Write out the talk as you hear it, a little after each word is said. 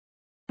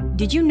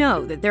Did you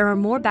know that there are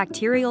more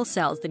bacterial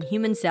cells than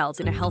human cells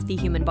in a healthy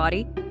human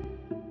body?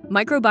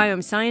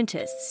 Microbiome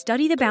scientists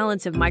study the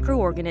balance of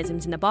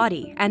microorganisms in the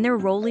body and their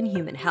role in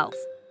human health.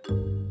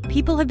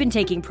 People have been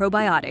taking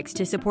probiotics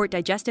to support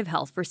digestive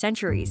health for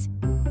centuries.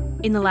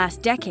 In the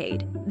last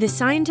decade, the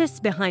scientists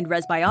behind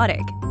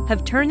ResBiotic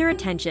have turned their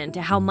attention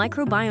to how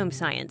microbiome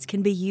science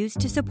can be used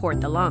to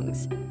support the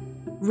lungs.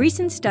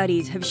 Recent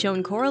studies have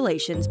shown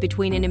correlations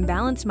between an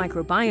imbalanced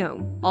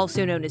microbiome,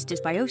 also known as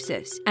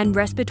dysbiosis, and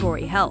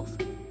respiratory health.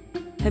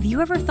 Have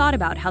you ever thought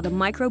about how the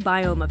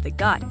microbiome of the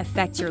gut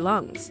affects your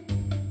lungs?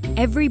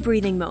 Every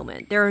breathing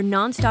moment, there are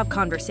non-stop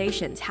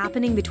conversations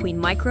happening between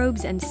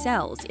microbes and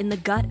cells in the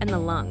gut and the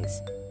lungs.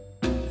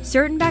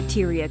 Certain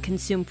bacteria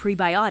consume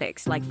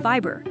prebiotics like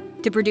fiber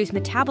to produce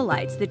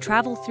metabolites that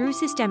travel through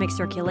systemic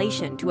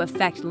circulation to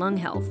affect lung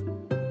health.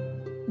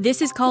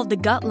 This is called the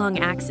gut-lung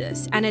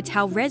axis, and it's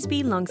how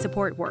ResBi lung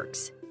support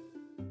works.